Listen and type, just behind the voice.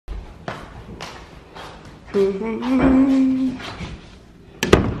Hi,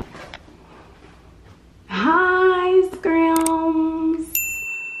 Scrams.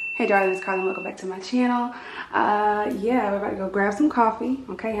 Hey, darling, it's Karlen. Welcome back to my channel. Yeah, we're about to go grab some coffee.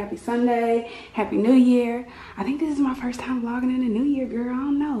 Okay, happy Sunday. Happy New Year. I think this is my first time vlogging in the New Year, girl. I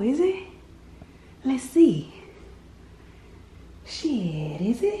don't know. Is it? Let's see. Shit,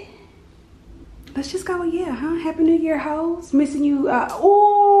 is it? Let's just go, yeah, huh? Happy New Year, hoes. Missing you.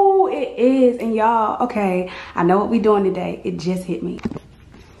 Oh, it is. And y'all, okay, I know what we doing today. It just hit me.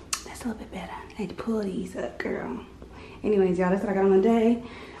 That's a little bit better. I need to pull these up, girl. Anyways, y'all, that's what I got on today.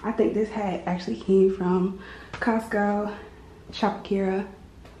 I think this hat actually came from Costco, Shopakira,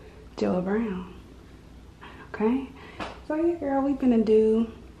 Joe Brown. Okay? So, yeah, girl, we're gonna do,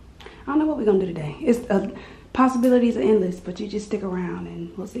 I don't know what we're gonna do today. It's possibilities are endless, but you just stick around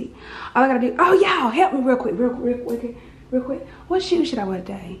and we'll see. All I gotta do, oh y'all, help me real quick. What shoes should I wear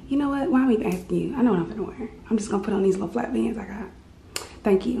today? You know what? Why am I even asking you? I know what I'm gonna wear. I'm just gonna put on these little flat bands I got.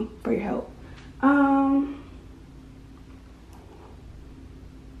 Thank you for your help. I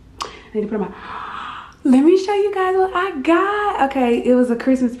need to put them on. Let me show you guys what I got. Okay, it was a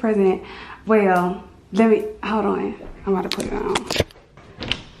Christmas present. Well, let me, hold on. I'm about to put it on.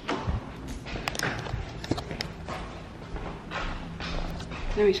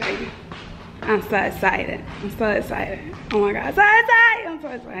 Let me show you. I'm so excited. I'm so excited. Oh my God, so excited. I'm so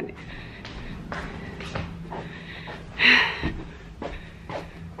excited.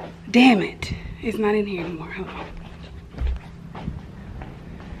 Damn it. It's not in here anymore. Hold on.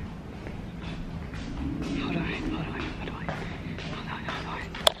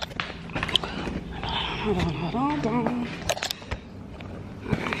 Hold on.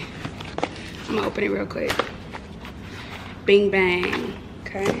 Okay. I'm gonna open it real quick. Bing bang.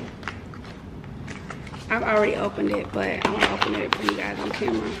 Okay. I've already opened it, but I want to open it for you guys on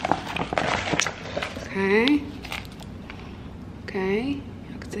camera. Okay. Okay.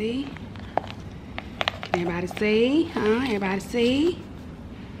 You can see. Can everybody see? Huh? Everybody see?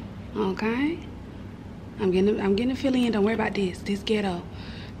 Okay. I'm getting a feeling in. Don't worry about this. This ghetto.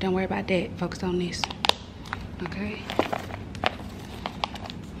 Don't worry about that. Focus on this. Okay.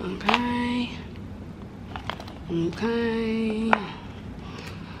 Okay. Okay.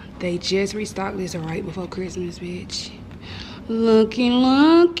 They just restocked this right before Christmas, bitch. Looking.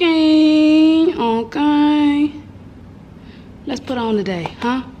 Okay. Let's put on today,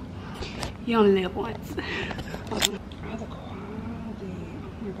 huh? You only live once. Oh, the quality.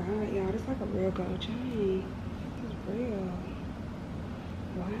 Oh my God, y'all. This is like a real gold chain. This is real.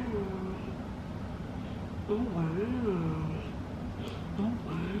 Wow. Oh, wow. Oh,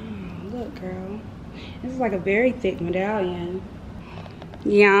 wow. Look, girl. This is like a very thick medallion.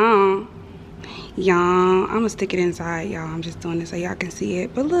 Yeah. I'm gonna stick it inside, y'all. I'm just doing this so y'all can see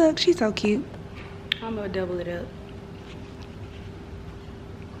it. But look, she's so cute. I'm gonna double it up.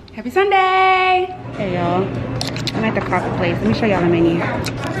 Happy Sunday! Hey, y'all. I'm at the coffee place. Let me show y'all the menu.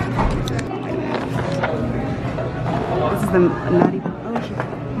 This is the not even ocean.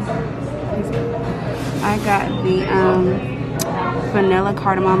 I got the vanilla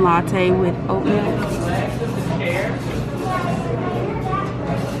cardamom latte with oat milk.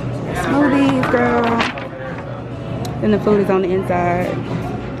 Smoothies, girl. Then the food is on the inside.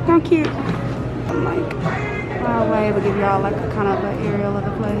 How cute. I'm like, I'll be able to give y'all like a kind of an aerial of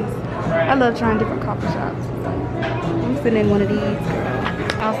the place. I love trying different coffee shops. I'm sitting in one of these,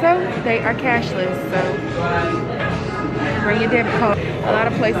 girl. Also, they are cashless, so bring your debit card. A lot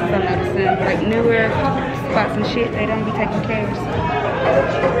of places I'm noticing, like newer spots and shit, they don't be taking cash.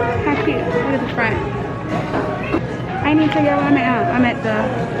 How cute. Look at the front. I didn't even tell y'all where I'm at. I'm at the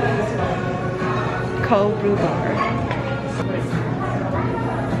cold brew bar.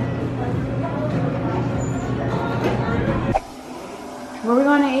 What we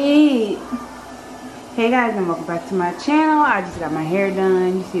gonna eat? Hey guys, and welcome back to my channel. I just got my hair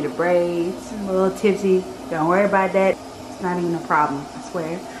done. You see the braids. I'm a little tipsy. Don't worry about that. It's not even a problem, I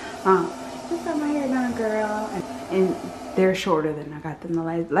swear. Just got my hair done, girl. And they're shorter than I got them the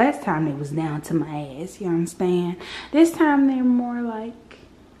last time. They was down to my ass, you understand? This time they're more like,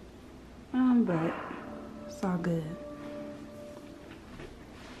 but it's all good.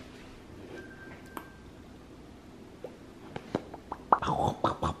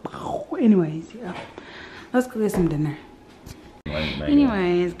 Anyways, yeah, let's go get some dinner.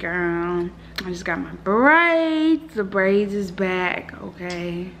 Anyways, girl, I just got my braids. The braids is back,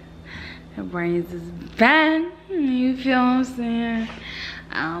 okay? The braids is back. You feel what I'm saying?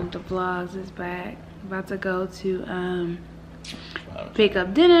 The vlogs is back. About to go to pick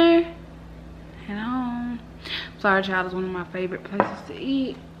up dinner. And home. Flower Child is one of my favorite places to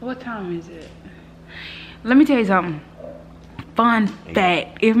eat. What time is it? Let me tell you something. Fun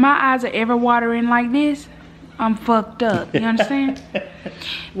fact. If my eyes are ever watering like this, I'm fucked up. You understand?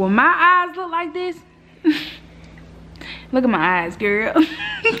 When my eyes look like this, look at my eyes, girl.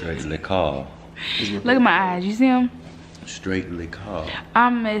 Straight liquor. Look at my eyes. You see them? Straight liquor.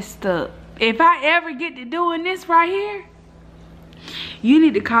 I'm messed up. If I ever get to doing this right here, you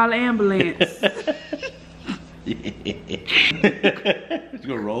need to call an ambulance. You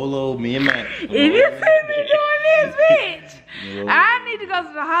gonna roll over me and my. If you see me doing this, bitch, I need to go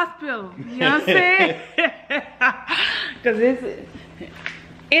to the hospital. You know what I'm saying? Cause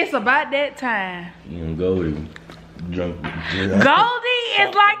it's about that time. You gonna go to drunk. Goldie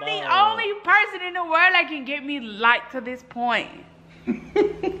is like the only person in the world that can get me light to this point.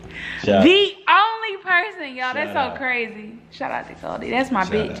 The only person, y'all. That's so crazy. Shout out to Goldie. That's my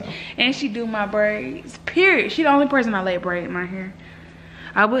bitch. And she do my braids. Period. She the only person I let braid my hair.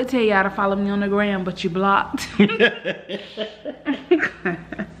 I would tell y'all to follow me on the gram, but you blocked.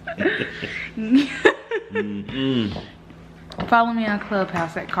 Follow me on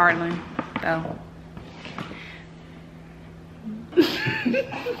Clubhouse at Karlen, though.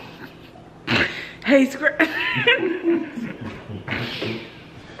 Hey, scrap.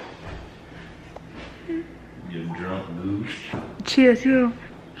 You're drunk, dude. Chill, chill.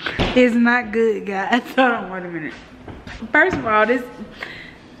 It's not good, guys. Hold on, wait a minute. First of all, this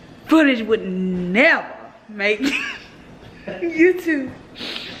footage would never make YouTube.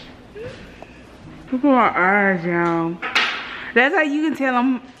 Look at my eyes, y'all. That's how you can tell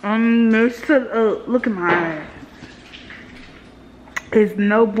I'm messed up. Look at my eyes. It's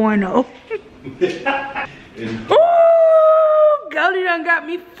no bueno. Ooh, Goldie done got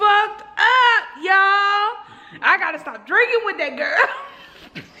me fucked up, y'all. I gotta stop drinking with that girl.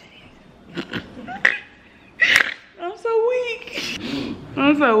 I'm so weak.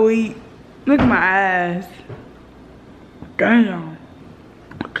 I'm so weak. Look at my eyes. Damn.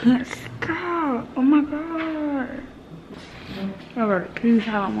 I can't stop. Oh my god. Alright, please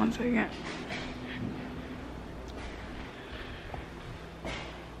hold on 1 second.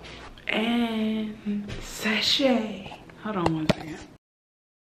 And sachet. Hold on 1 second.